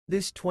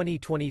This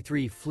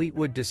 2023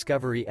 Fleetwood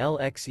Discovery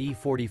LXE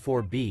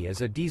 44B is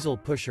a diesel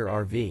pusher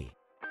RV.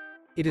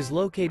 It is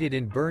located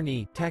in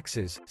Boerne,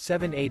 Texas,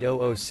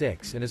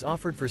 78006 and is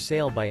offered for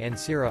sale by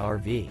Ancira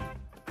RV.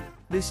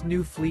 This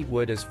new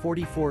Fleetwood is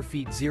 44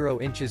 feet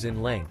 0 inches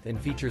in length and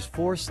features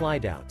 4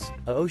 slideouts,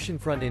 a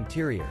Oceanfront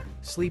interior,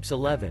 sleeps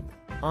 11,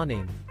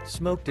 awning,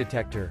 smoke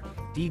detector,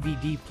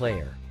 DVD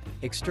player,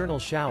 external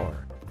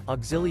shower,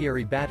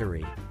 auxiliary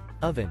battery,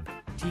 oven,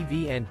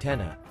 TV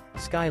antenna,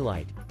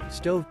 skylight,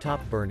 stove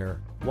top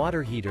burner,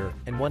 water heater,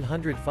 and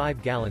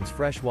 105 gallons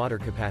fresh water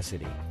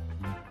capacity.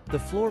 The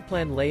floor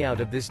plan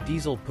layout of this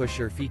diesel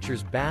pusher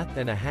features bath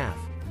and a half,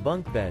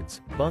 bunk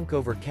beds, bunk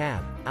over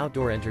cab,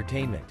 outdoor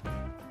entertainment.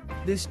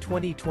 This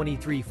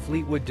 2023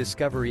 Fleetwood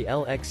Discovery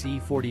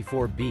LXE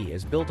 44B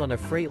is built on a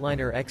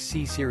Freightliner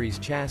XC-Series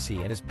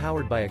chassis and is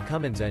powered by a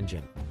Cummins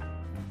engine.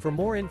 For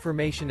more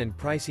information and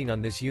pricing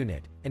on this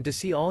unit, and to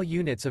see all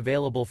units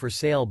available for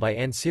sale by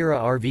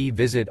Ancira RV,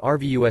 visit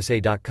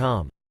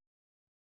RVUSA.com.